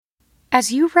As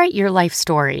you write your life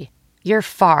story, you're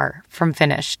far from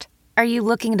finished. Are you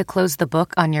looking to close the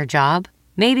book on your job?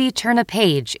 Maybe turn a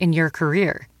page in your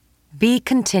career? Be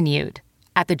continued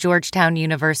at the Georgetown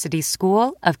University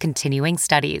School of Continuing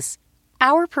Studies.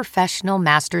 Our professional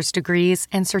master's degrees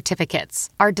and certificates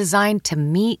are designed to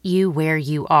meet you where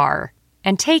you are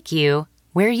and take you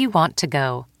where you want to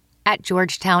go. At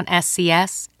Georgetown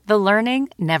SCS, the learning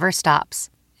never stops,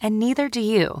 and neither do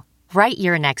you. Write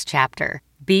your next chapter.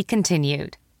 Be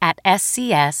continued at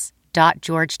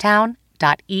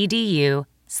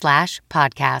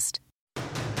scs.georgetown.edu/podcast.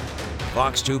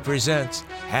 Fox 2 presents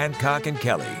Hancock and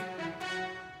Kelly.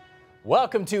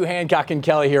 Welcome to Hancock and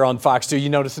Kelly here on Fox 2. You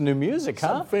notice the new music, huh?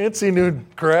 Some fancy new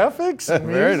graphics and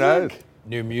Very music. nice.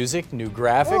 New music, new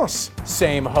graphics,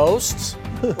 Same hosts.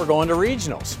 We're going to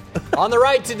regionals. On the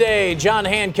right today, John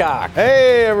Hancock.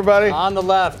 Hey, everybody. On the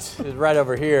left, right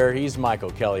over here, he's Michael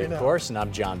Kelly, of course, and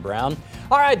I'm John Brown.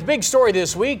 All right, the big story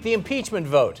this week, the impeachment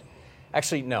vote.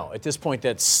 Actually, no, at this point,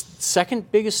 that's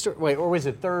second biggest story. Wait, or was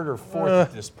it third or fourth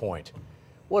at this point?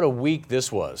 What a week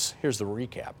this was. Here's the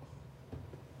recap.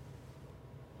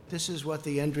 This is what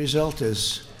the end result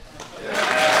is.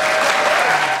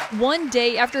 One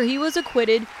day after he was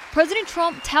acquitted, President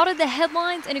Trump touted the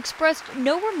headlines and expressed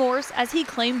no remorse as he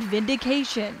claimed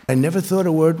vindication. I never thought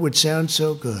a word would sound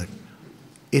so good.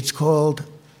 It's called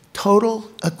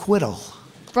total acquittal.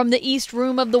 From the East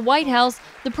Room of the White House,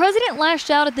 the president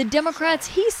lashed out at the Democrats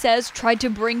he says tried to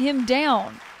bring him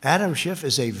down. Adam Schiff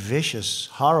is a vicious,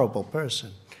 horrible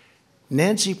person.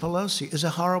 Nancy Pelosi is a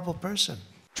horrible person.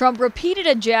 Trump repeated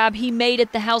a jab he made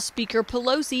at the House Speaker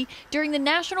Pelosi during the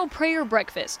National Prayer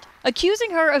Breakfast,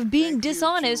 accusing her of being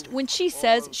dishonest when she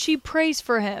says she prays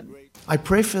for him. I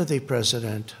pray for the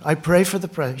president. I pray for the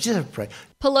president. She doesn't pray.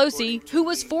 Pelosi, who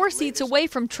was 4 seats away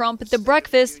from Trump at the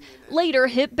breakfast, later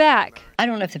hit back. I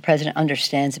don't know if the president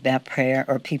understands about prayer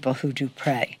or people who do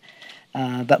pray,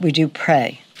 but we do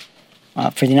pray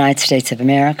for the United States of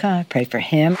America. I pray for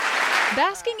him.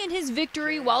 Basking in his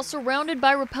victory while surrounded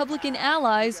by Republican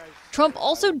allies, Trump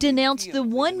also denounced the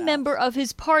one member of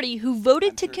his party who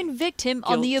voted to convict him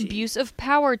on the abuse of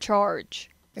power charge.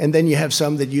 And then you have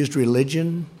some that used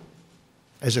religion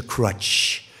as a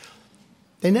crutch.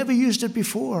 They never used it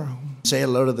before. Say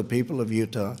hello to the people of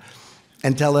Utah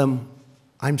and tell them,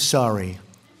 I'm sorry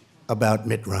about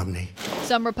Mitt Romney.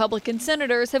 Some Republican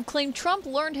senators have claimed Trump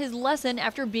learned his lesson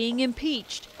after being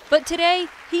impeached. But today,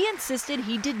 he insisted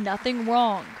he did nothing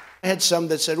wrong. I had some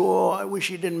that said, oh, I wish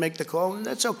he didn't make the call, and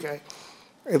that's okay.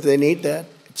 If they need that,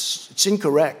 it's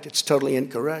incorrect. It's totally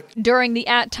incorrect. During the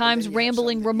at times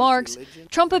rambling remarks,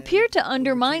 Trump appeared to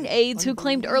undermine aides who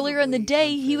claimed earlier in the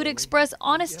day he would express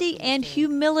honesty and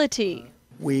humility.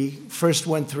 We first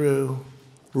went through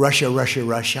Russia.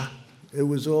 It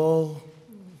was all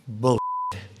bull.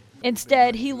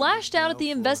 Instead, he lashed out at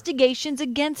the investigations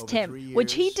against him,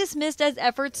 which he dismissed as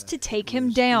efforts to take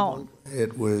him down.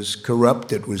 It was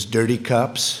corrupt. It was dirty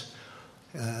cops.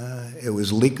 It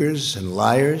was leakers and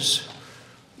liars.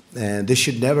 And this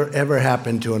should never, ever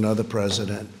happen to another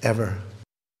president, ever.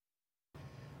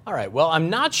 All right, well, I'm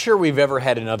not sure we've ever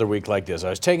had another week like this. I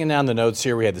was taking down the notes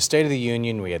here. We had the State of the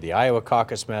Union. We had the Iowa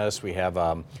caucus mess. We have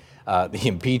the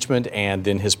impeachment. And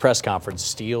then his press conference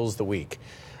steals the week.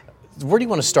 Where do you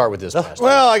want to start with this, Pastor?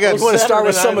 Well, I got. You want to start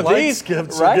with some of these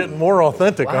skits right? are getting more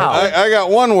authentic. Wow. I got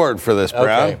one word for this,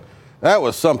 Brown. Okay. That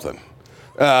was something.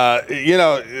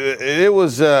 It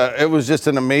was just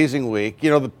an amazing week. You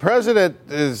know, the president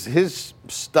his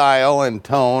style and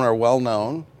tone are well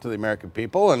known to the American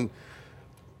people, and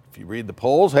if you read the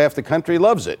polls, half the country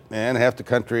loves it, and half the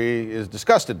country is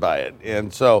disgusted by it,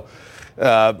 and so.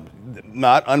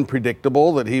 Not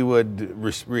unpredictable that he would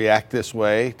react this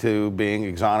way to being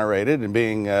exonerated and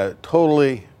being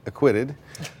totally acquitted,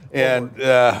 and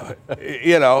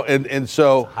and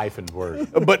so hyphened word.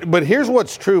 But here's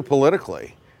what's true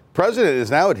politically: President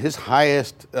is now at his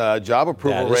highest job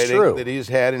approval rating that he's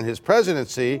had in his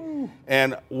presidency,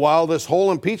 and while this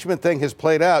whole impeachment thing has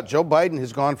played out, Joe Biden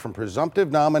has gone from presumptive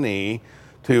nominee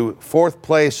to 4th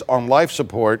place on life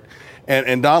support,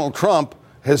 and Donald Trump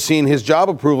has seen his job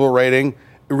approval rating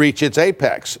reach its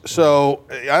apex. So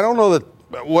I don't know that,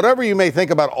 whatever you may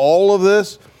think about all of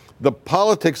this, the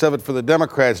politics of it for the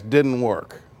Democrats didn't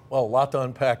work. Well, a lot to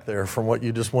unpack there from what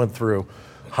you just went through.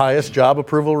 Highest job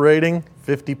approval rating,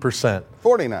 50%.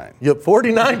 49. Yep,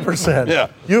 49%. Yeah.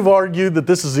 You've argued that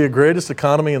this is the greatest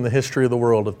economy in the history of the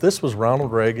world. If this was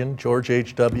Ronald Reagan, George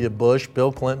H.W. Bush,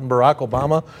 Bill Clinton, Barack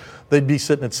Obama, they'd be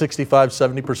sitting at 65,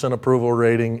 70% approval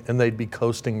rating, and they'd be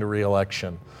coasting to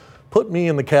re-election. Put me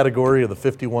in the category of the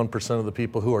 51% of the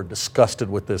people who are disgusted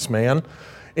with this man.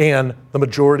 and the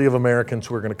majority of Americans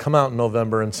who are going to come out in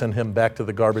November and send him back to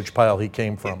the garbage pile he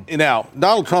came from. Now,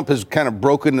 Donald Trump has kind of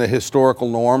broken the historical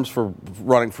norms for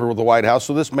running for the White House,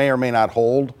 so this may or may not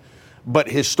hold. But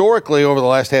historically, over the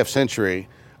last half century,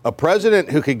 a president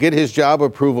who could get his job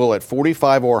approval at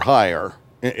 45 or higher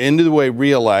into the way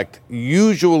reelect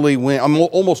usually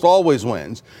almost always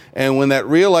wins. And when that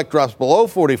reelect drops below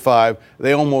 45,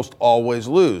 they almost always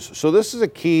lose. So this is a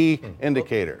key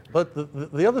indicator. But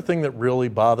the other thing that really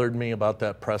bothered me about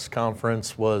that press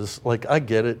conference was, like, I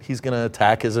get it. He's going to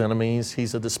attack his enemies.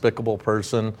 He's a despicable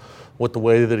person with the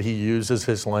way that he uses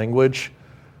his language.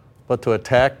 But to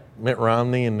attack Mitt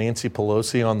Romney and Nancy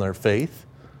Pelosi on their faith,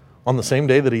 on the same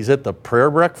day that he's at the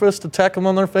prayer breakfast, attack them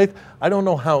on their faith, I don't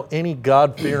know how any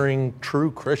God-fearing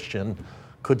true Christian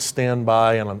could stand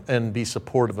by and be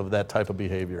supportive of that type of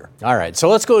behavior. All right, so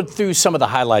let's go through some of the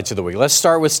highlights of the week. Let's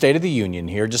start with State of the Union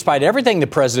here. Despite everything the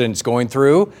president's going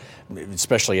through,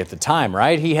 especially at the time,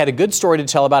 right, he had a good story to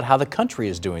tell about how the country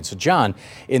is doing. So, John,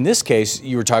 in this case,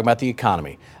 you were talking about the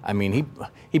economy. I mean,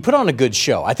 he put on a good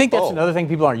show. I think that's another thing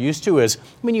people aren't used to is,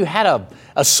 I mean, you had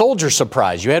a soldier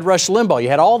surprise. You had Rush Limbaugh. You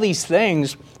had all these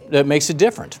things that makes it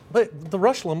different. But the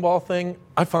Rush Limbaugh thing,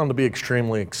 I found to be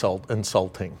extremely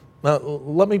insulting. Now,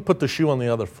 let me put the shoe on the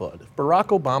other foot. If Barack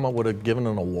Obama would have given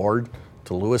an award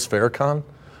to Louis Farrakhan,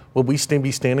 would we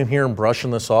be standing here and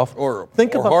brushing this off? Or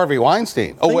Harvey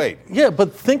Weinstein. Yeah,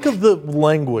 but think of the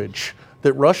language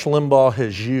that Rush Limbaugh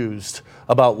has used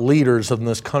about leaders in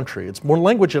this country. It's more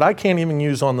language that I can't even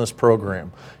use on this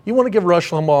program. You want to give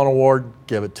Rush Limbaugh an award,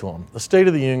 give it to him. The State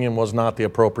of the Union was not the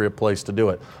appropriate place to do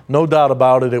it. No doubt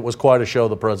about it, it was quite a show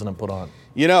the president put on.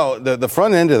 You know, the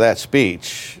front end of that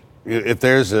speech, if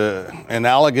there's an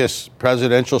analogous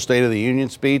presidential State of the Union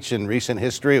speech in recent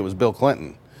history, it was Bill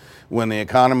Clinton. When the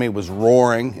economy was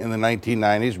roaring in the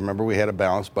 1990s, remember we had a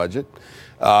balanced budget,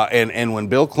 and when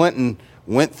Bill Clinton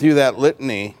went through that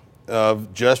litany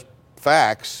of just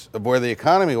facts of where the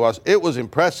economy was, it was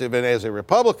impressive, and as a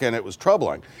Republican, it was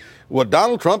troubling. What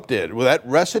Donald Trump did with that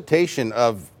recitation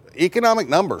of economic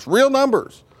numbers, real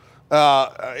numbers,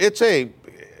 it's a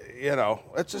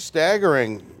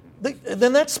staggering.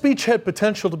 Then that speech had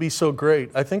potential to be so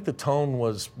great. I think the tone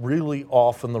was really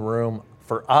off in the room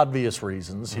for obvious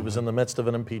reasons. He was in the midst of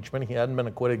an impeachment. He hadn't been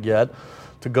acquitted yet.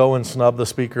 To go and snub the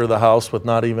Speaker of the House with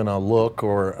not even a look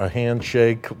or a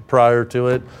handshake prior to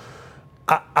it.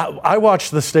 I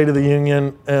watched the State of the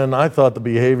Union, and I thought the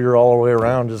behavior all the way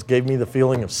around just gave me the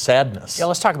feeling of sadness. Yeah,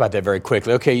 let's talk about that very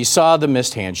quickly. Okay, you saw the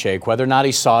missed handshake. Whether or not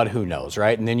he saw it, who knows,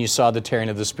 right? And then you saw the tearing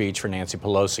of the speech for Nancy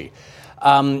Pelosi.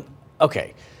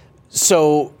 Okay,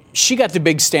 so she got the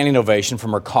big standing ovation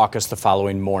from her caucus the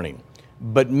following morning.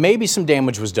 But maybe some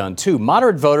damage was done, too.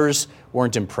 Moderate voters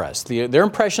weren't impressed. Their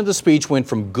impression of the speech went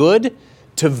from good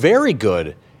to very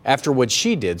good after what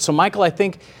she did. So, Michael, I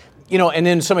think, and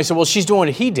then somebody said, well, she's doing what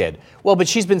he did. Well, but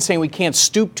she's been saying we can't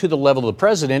stoop to the level of the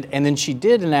president, and then she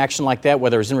did an action like that,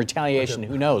 whether it was in retaliation,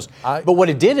 who knows. But what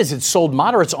it did is it sold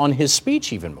moderates on his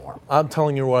speech even more. I'm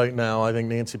telling you right now, I think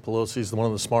Nancy Pelosi is one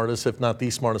of the smartest, if not the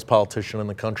smartest politician in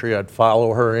the country. I'd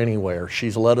follow her anywhere.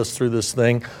 She's led us through this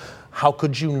thing. How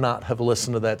could you not have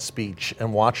listened to that speech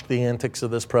and watched the antics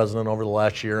of this president over the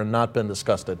last year and not been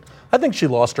disgusted? I think she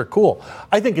lost her cool.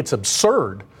 I think it's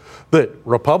absurd that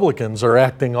Republicans are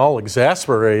acting all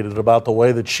exasperated about the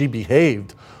way that she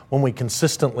behaved when we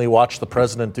consistently watch the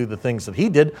president do the things that he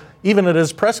did, even at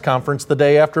his press conference the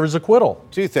day after his acquittal.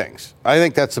 Two things. I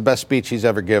think that's the best speech he's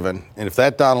ever given. And if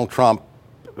that Donald Trump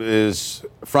is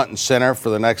front and center for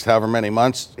the next however many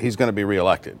months, he's going to be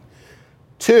reelected.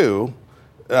 Two,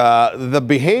 the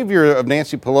behavior of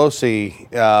Nancy Pelosi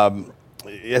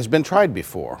has been tried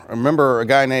before. I remember a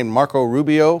guy named Marco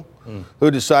Rubio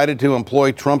who decided to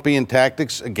employ Trumpian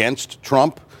tactics against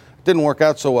Trump. It didn't work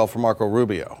out so well for Marco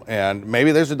Rubio. And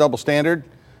maybe there's a double standard,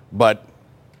 but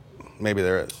maybe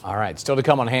there is. All right, still to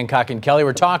come on Hancock and Kelly.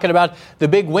 We're talking about the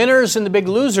big winners and the big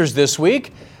losers this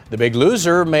week. The big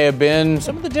loser may have been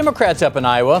some of the Democrats up in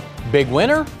Iowa. Big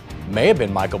winner may have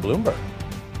been Michael Bloomberg.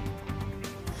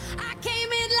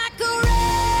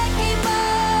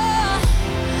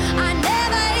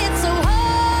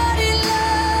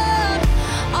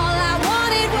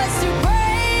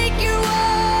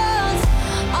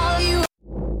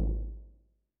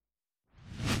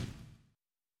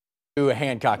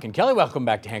 Hancock and Kelly. Welcome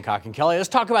back to Hancock and Kelly. Let's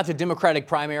talk about the Democratic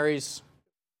primaries.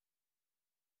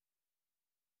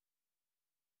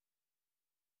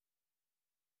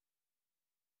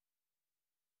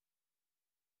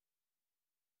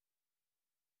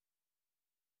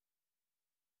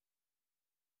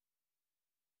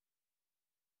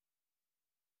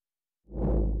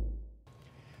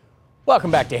 Welcome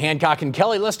back to Hancock and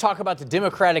Kelly. Let's talk about the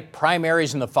Democratic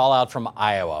primaries and the fallout from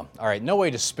Iowa. All right, no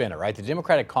way to spin it, right? The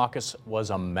Democratic caucus was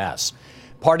a mess.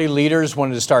 Party leaders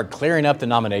wanted to start clearing up the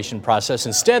nomination process.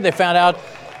 Instead, they found out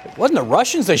it wasn't the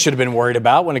Russians they should have been worried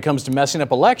about when it comes to messing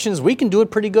up elections. We can do it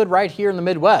pretty good right here in the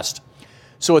Midwest.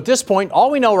 So at this point,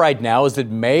 all we know right now is that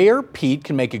Mayor Pete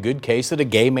can make a good case that a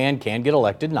gay man can get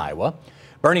elected in Iowa.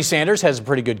 Bernie Sanders has a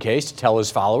pretty good case to tell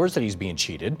his followers that he's being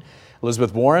cheated.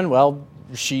 Elizabeth Warren, well,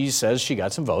 she says she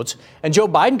got some votes. And Joe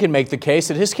Biden can make the case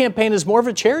that his campaign is more of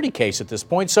a charity case at this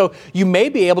point. So you may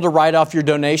be able to write off your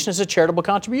donation as a charitable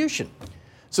contribution.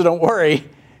 So don't worry,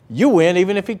 you win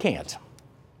even if you can't.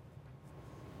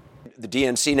 The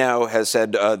DNC now has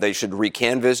said they should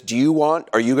recanvass.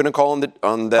 Are you going to call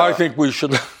on that? I think we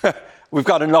should. We've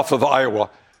got enough of Iowa.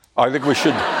 I think we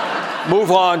should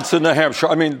move on to New Hampshire.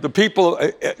 I mean, the people,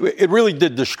 it really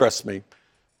did distress me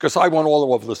because I went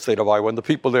all over the state of Iowa, and the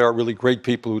people there are really great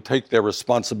people who take their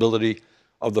responsibility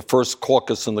of the first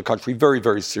caucus in the country very,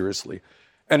 very seriously.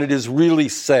 And it is really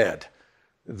sad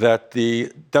that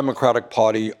the Democratic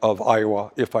Party of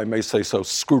Iowa, if I may say so,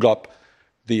 screwed up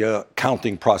the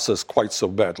counting process quite so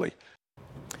badly.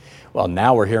 Well,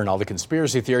 now we're hearing all the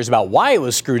conspiracy theories about why it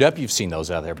was screwed up. You've seen those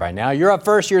out there by now. You're up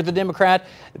first. You're the Democrat.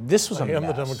 This was a mess. I am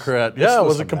the Democrat. Yeah, it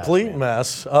was a complete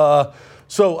mess.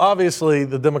 So obviously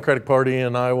the Democratic Party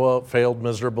in Iowa failed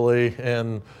miserably,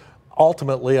 and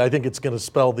ultimately I think it's going to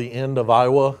spell the end of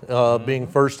Iowa being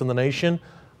first in the nation.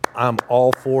 I'm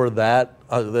all for that.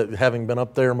 Having been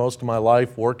up there most of my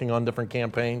life, working on different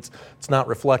campaigns, it's not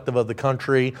reflective of the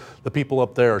country. The people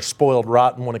up there are spoiled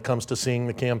rotten when it comes to seeing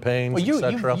the campaigns, well,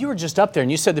 you were just up there,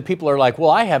 and you said that people are like,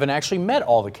 well, I haven't actually met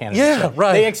all the candidates. Yeah,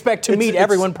 right. They expect to meet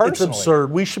everyone personally. It's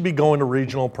absurd. We should be going to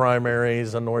regional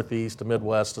primaries, a Northeast, a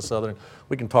Midwest, a Southern.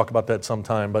 We can talk about that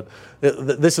sometime, but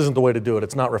this isn't the way to do it.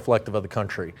 It's not reflective of the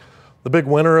country. The big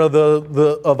winner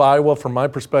of Iowa, from my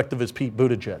perspective, is Pete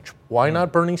Buttigieg. Why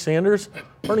not Bernie Sanders?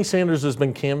 Bernie Sanders has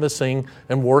been canvassing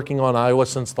and working on Iowa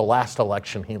since the last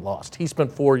election he lost. He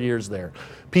spent 4 years there.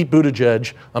 Pete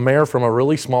Buttigieg, a mayor from a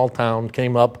really small town,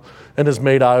 came up and has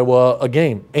made Iowa a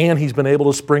game. And he's been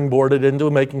able to springboard it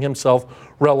into making himself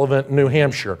relevant in New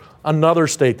Hampshire, another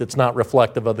state that's not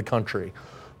reflective of the country.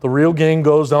 The real game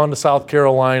goes on to South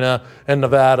Carolina and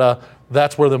Nevada.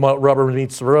 That's where the rubber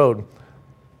meets the road.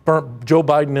 Joe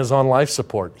Biden is on life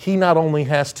support. He not only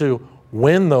has to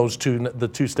win the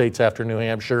two states after New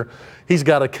Hampshire, he's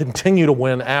got to continue to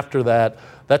win after that.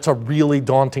 That's a really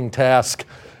daunting task.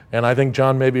 And I think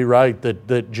John may be right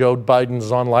that Joe Biden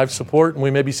is on life support, and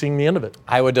we may be seeing the end of it.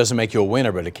 Iowa doesn't make you a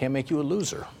winner, but it can make you a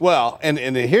loser. Well, and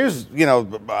here's,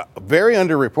 very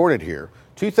underreported here.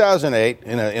 2008,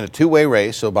 in a two-way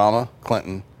race, Obama,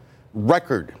 Clinton,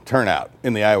 record turnout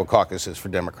in the Iowa caucuses for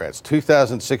Democrats.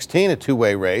 2016, a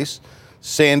two-way race.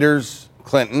 Sanders,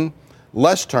 Clinton,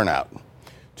 less turnout.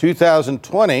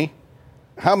 2020,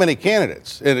 how many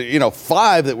candidates?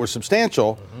 5 that were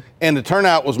substantial, and the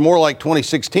turnout was more like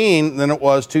 2016 than it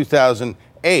was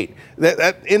 2008.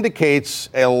 That indicates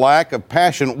a lack of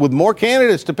passion. With more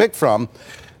candidates to pick from,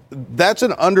 that's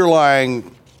an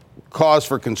underlying cause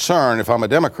for concern if I'm a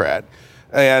Democrat.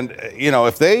 And,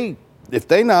 if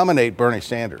they nominate Bernie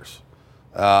Sanders,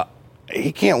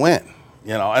 he can't win.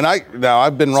 And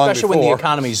I've been wrong before. Especially when the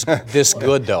economy's this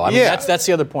good, though. I mean, that's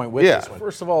the other point with this one.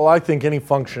 First of all, I think any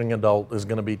functioning adult is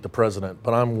going to beat the president.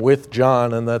 But I'm with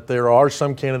John in that there are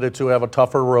some candidates who have a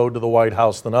tougher road to the White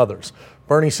House than others.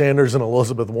 Bernie Sanders and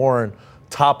Elizabeth Warren,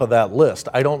 top of that list.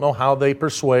 I don't know how they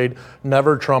persuade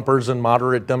never-Trumpers and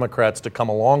moderate Democrats to come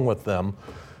along with them.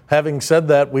 Having said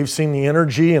that, we've seen the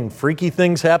energy and freaky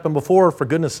things happen before. For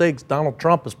goodness sakes, Donald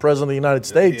Trump is president of the United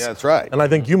States. Yeah, that's right. And I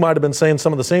think you might have been saying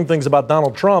some of the same things about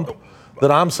Donald Trump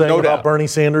that I'm saying about Bernie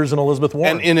Sanders and Elizabeth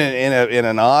Warren. And in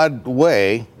an odd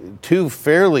way, two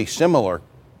fairly similar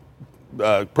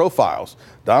profiles.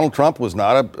 Donald Trump was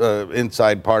not an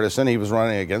inside partisan. He was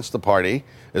running against the party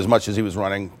as much as he was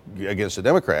running against the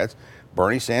Democrats.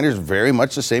 Bernie Sanders, very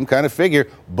much the same kind of figure,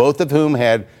 both of whom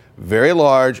had very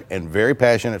large and very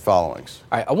passionate followings.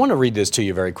 All right, I want to read this to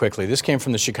you very quickly. This came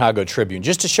from the Chicago Tribune,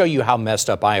 just to show you how messed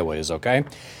up Iowa is, okay?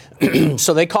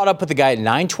 So they caught up with the guy at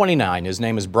 9:29. His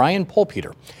name is Brian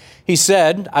Polpeter. He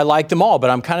said, I like them all,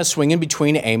 but I'm kind of swinging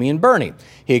between Amy and Bernie.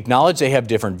 He acknowledged they have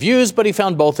different views, but he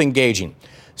found both engaging.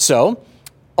 So,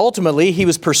 ultimately, he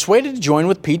was persuaded to join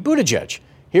with Pete Buttigieg.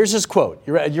 Here's his quote.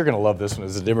 You're going to love this one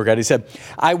as a Democrat. He said,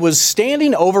 I was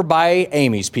standing over by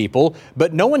Amy's people,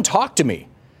 but no one talked to me.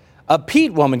 A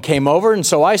Pete woman came over, and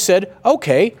so I said,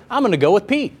 okay, I'm going to go with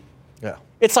Pete. Yeah.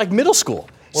 It's like middle school.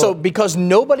 Well, so because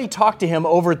nobody talked to him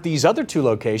over at these other two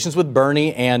locations with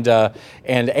Bernie and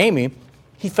Amy,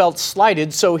 he felt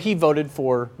slighted, so he voted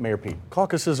for Mayor Pete.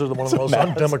 Caucuses are one of the most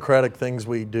undemocratic things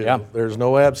we do. Yeah. There's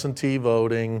no absentee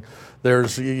voting.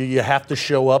 You have to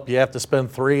show up. You have to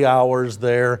spend 3 hours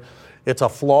there. It's a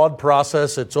flawed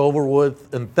process. It's over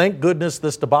with. And thank goodness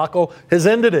this debacle has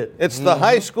ended it. It's the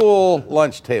high school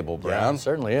lunch table, Brown. Yeah, it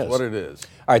certainly is. That's what it is.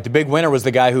 All right, the big winner was the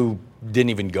guy who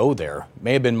didn't even go there.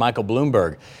 May have been Michael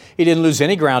Bloomberg. He didn't lose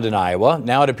any ground in Iowa.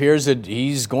 Now it appears that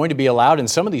he's going to be allowed in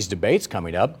some of these debates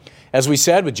coming up. As we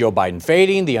said, with Joe Biden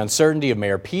fading, the uncertainty of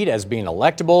Mayor Pete as being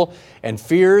electable, and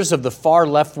fears of the far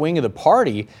left wing of the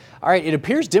party, all right, it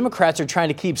appears Democrats are trying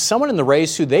to keep someone in the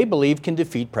race who they believe can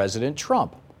defeat President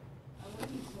Trump.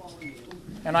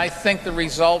 And I think the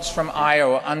results from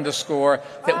Iowa underscore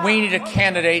that we need a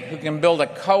candidate who can build a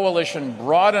coalition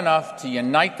broad enough to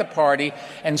unite the party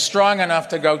and strong enough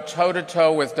to go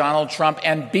toe-to-toe with Donald Trump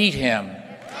and beat him.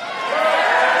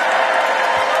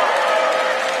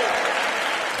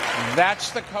 That's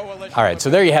the coalition. All right,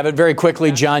 so there you have it. Very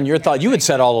quickly, John, your thought. You had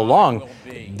said all along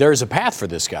there's a path for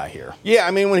this guy here. Yeah,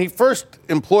 I mean, when he first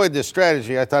employed this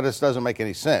strategy, I thought this doesn't make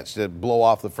any sense to blow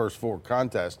off the first 4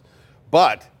 contests.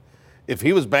 But if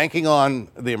he was banking on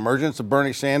the emergence of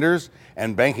Bernie Sanders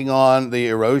and banking on the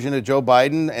erosion of Joe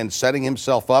Biden and setting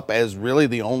himself up as really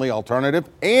the only alternative,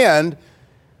 and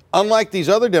unlike these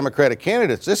other Democratic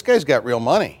candidates, this guy's got real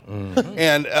money. Mm-hmm.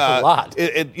 And a lot.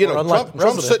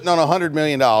 Trump's sitting on $100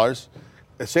 million.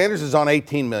 Sanders is on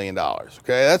 $18 million.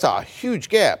 Okay, that's a huge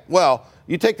gap. Well,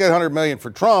 you take that $100 million for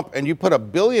Trump and you put a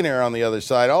billionaire on the other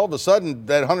side, all of a sudden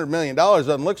that $100 million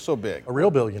doesn't look so big. A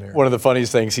real billionaire. One of the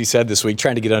funniest things he said this week,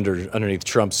 trying to get underneath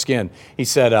Trump's skin, he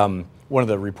said, one of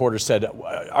the reporters said,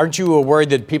 aren't you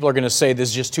worried that people are going to say this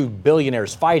is just 2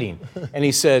 billionaires fighting? And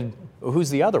he said, well,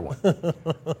 who's the other one?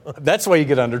 That's why you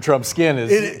get under Trump's skin.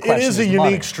 It is a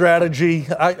unique strategy.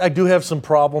 I do have some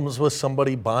problems with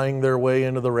somebody buying their way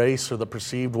into the race or the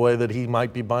perceived way that he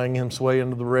might be buying his way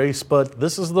into the race, but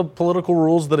this is the political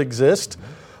rules that exist.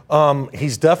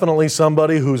 He's definitely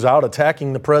somebody who's out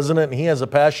attacking the president, and he has a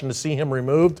passion to see him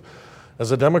removed.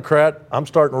 As a Democrat, I'm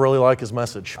starting to really like his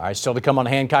message. All right, still to come on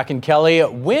Hancock and Kelly.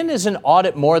 When is an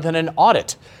audit more than an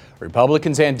audit?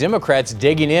 Republicans and Democrats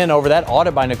digging in over that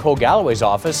audit by Nicole Galloway's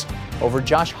office over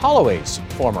Josh Holloway's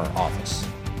former office.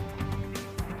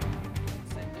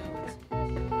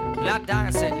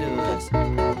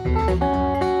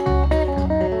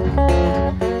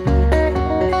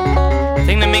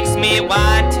 Thing that makes me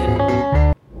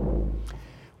want.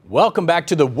 Welcome back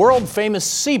to the world-famous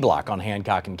C Block on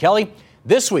Hancock and Kelly.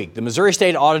 This week, the Missouri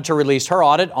State Auditor released her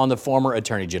audit on the former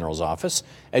Attorney General's office.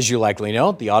 As you likely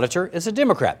know, the auditor is a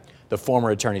Democrat. The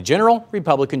former Attorney General,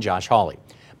 Republican Josh Hawley.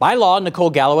 By law, Nicole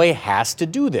Galloway has to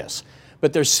do this,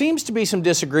 but there seems to be some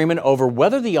disagreement over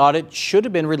whether the audit should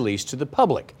have been released to the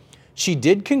public. She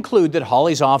did conclude that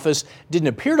Hawley's office didn't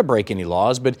appear to break any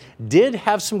laws, but did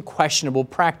have some questionable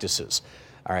practices.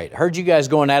 All right, heard you guys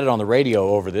going at it on the radio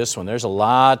over this one. There's a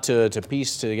lot to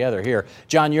piece together here.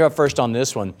 John, you're up first on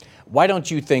this one. Why don't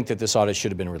you think that this audit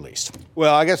should have been released?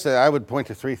 Well, I guess I would point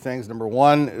to 3 things. Number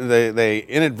one, they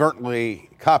inadvertently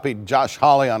copied Josh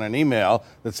Hawley on an email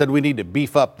that said we need to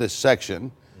beef up this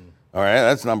section. All right,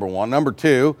 that's number one. Number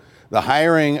 2, the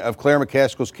hiring of Claire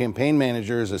McCaskill's campaign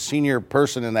manager as a senior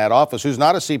person in that office who's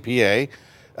not a CPA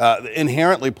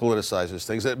inherently politicizes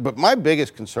things. But my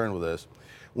biggest concern with this,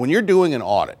 when you're doing an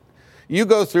audit, you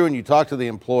go through and you talk to the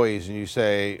employees and you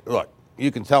say, look, you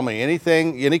can tell me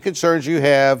anything, any concerns you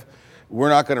have. We're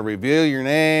not going to reveal your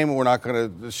name. We're not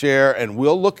going to share, and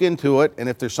we'll look into it. And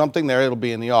if there's something there, it'll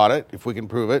be in the audit if we can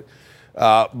prove it.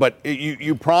 But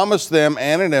you promise them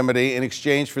anonymity in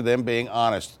exchange for them being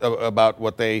honest about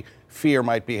what they fear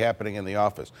might be happening in the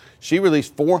office. She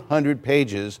released 400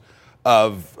 pages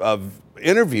of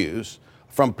interviews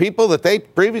from people that they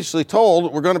previously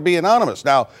told were going to be anonymous.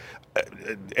 Now,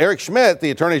 Eric Schmidt,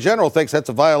 the Attorney General, thinks that's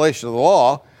a violation of the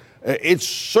law. It's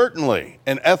certainly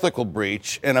an ethical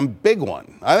breach, and a big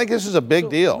one. I think this is a big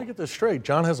deal. Let me get this straight.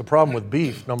 John has a problem with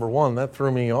beef, number one. That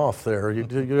threw me off there.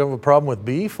 You have a problem with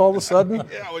beef all of a sudden?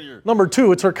 Number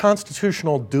 2, it's her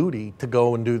constitutional duty to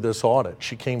go and do this audit.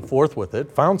 She came forth with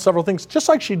it, found several things, just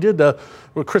like she did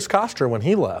with Chris Koster when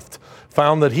he left,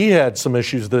 found that he had some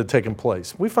issues that had taken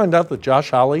place. We find out that Josh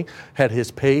Hawley had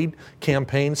his paid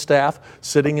campaign staff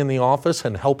sitting in the office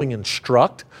and helping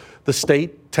instruct the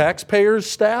state taxpayers'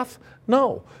 staff?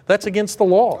 No, that's against the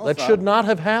law. No, that should not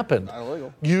have happened. Not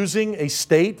illegal. Using a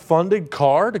state-funded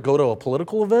car to go to a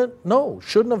political event? No,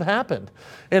 shouldn't have happened.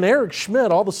 And Eric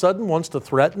Schmidt all of a sudden wants to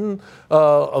threaten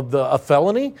a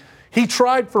felony. He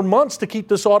tried for months to keep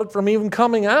this audit from even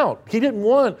coming out. He didn't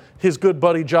want his good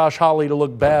buddy Josh Hawley to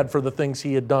look bad for the things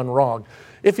he had done wrong.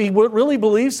 If he really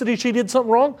believes that she did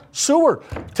something wrong, sue her.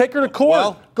 Take her to court.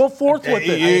 Well, go forth with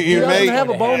it. You doesn't have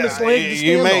a bonus leg to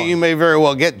stand on. You may very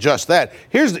well get just that.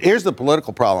 Here's the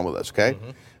political problem with this, okay?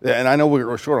 And I know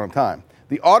we're short on time.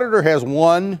 The auditor has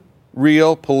one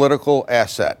real political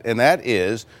asset, and that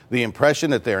is the impression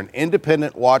that they're an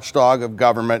independent watchdog of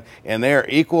government and they're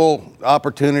equal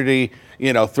opportunity,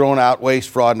 throwing out waste,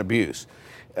 fraud, and abuse.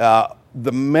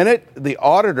 The minute the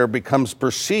auditor becomes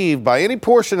perceived by any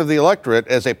portion of the electorate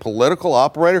as a political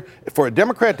operator, for a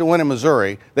Democrat to win in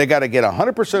Missouri, they got to get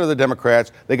 100% of the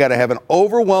Democrats. They got to have an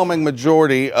overwhelming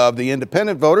majority of the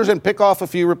independent voters and pick off a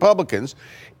few Republicans.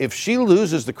 If she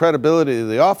loses the credibility of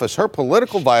the office, her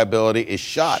political viability is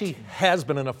shot. She has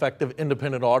been an effective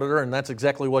independent auditor, and that's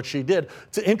exactly what she did.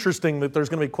 It's interesting that there's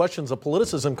going to be questions of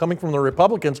politicism coming from the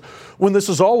Republicans when this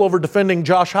is all over defending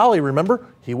Josh Hawley. Remember,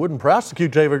 he wouldn't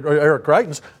prosecute Eric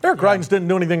Greitens. Eric Greitens didn't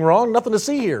do anything wrong. Nothing to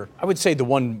see here. I would say the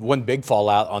one big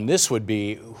fallout on this would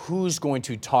be who's going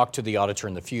to talk to the auditor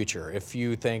in the future. If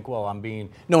you think, well,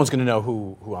 no one's going to know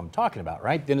who I'm talking about,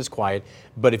 right? Then it's quiet.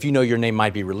 But if you know your name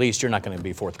might be released, you're not going to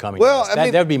be forthcoming. Well,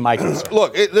 that would be my concern.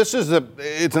 Look,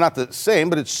 it's not the same,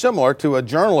 but it's similar to a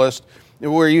journalist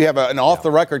where you have an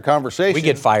off-the-record conversation. We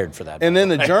get fired for that. And then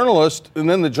the journalist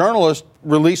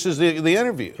releases the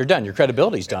interview. You're done. Your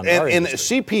credibility's done. And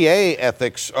CPA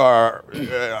ethics are,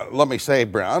 let me say,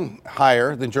 Brown,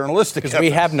 higher than journalistic ethics. Because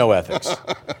we have no ethics.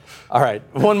 All right,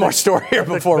 one more story here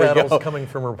before we go. Coming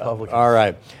from Republicans. All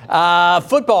right.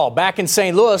 Football back in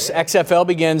St. Louis. XFL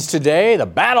begins today. The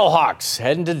Battlehawks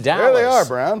heading to Dallas. There they are,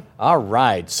 Brown. All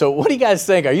right. So what do you guys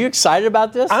think? Are you excited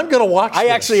about this? I'm going to watch I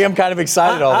actually am kind of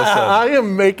excited all of a sudden. I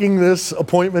am making this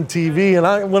appointment TV,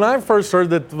 and when I first heard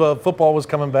that football was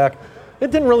coming back,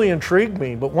 it didn't really intrigue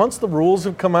me. But once the rules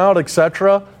have come out,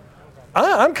 etc.,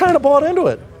 I'm kind of bought into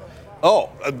it.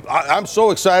 Oh, I'm so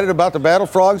excited about the Battle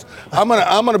Frogs. I'm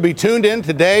gonna be tuned in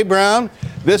today, Brown.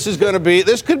 This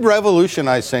could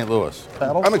revolutionize St. Louis.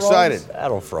 I'm excited.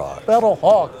 Battle Frogs. Battle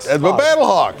Hawks. The Battle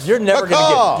Hawks. You're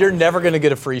never gonna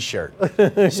get a free shirt.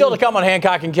 Still to come on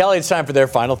Hancock and Kelly. It's time for their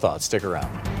final thoughts. Stick around.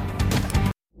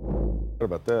 What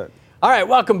about that? All right,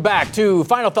 welcome back to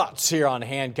Final Thoughts here on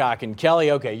Hancock and Kelly.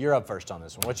 Okay, you're up first on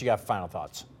this one. What you got for final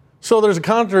thoughts? So there's a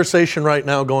conversation right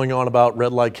now going on about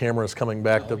red light cameras coming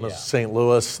back to the St.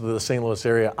 Louis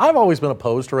area. I've always been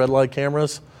opposed to red light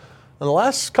cameras. And the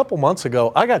last couple months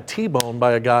ago, I got T-boned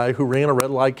by a guy who ran a red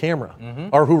light camera,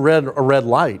 or who read a red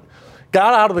light.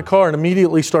 Got out of the car and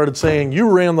immediately started saying, "You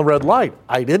ran the red light."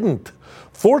 I didn't.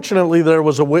 Fortunately, there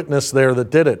was a witness there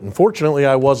that did it. And fortunately,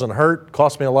 I wasn't hurt.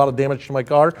 Cost me a lot of damage to my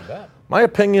car. My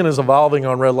opinion is evolving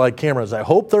on red light cameras. I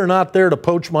hope they're not there to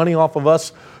poach money off of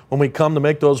us when we come to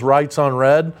make those rights on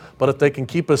red, but if they can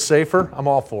keep us safer, I'm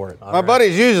all for it. My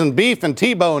buddy's using beef and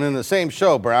T-bone in the same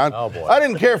show, Brown. Oh, boy. I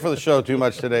didn't care for the show too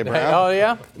much today, Brown. Oh,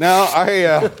 yeah? No,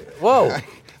 Whoa.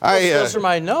 Those are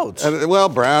my notes. Well,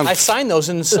 Brown. I sign those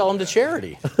and sell them to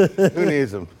charity. Who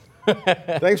needs them?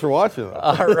 Thanks for watching.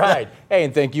 All right. Hey,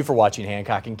 and thank you for watching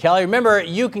Hancock and Kelly. Remember,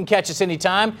 you can catch us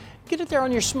anytime. Get it there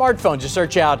on your smartphone. Just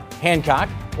search out Hancock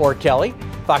or Kelly.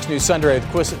 Fox News Sunday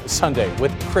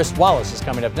with Chris Wallace is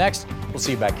coming up next. We'll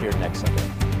see you back here next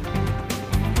Sunday.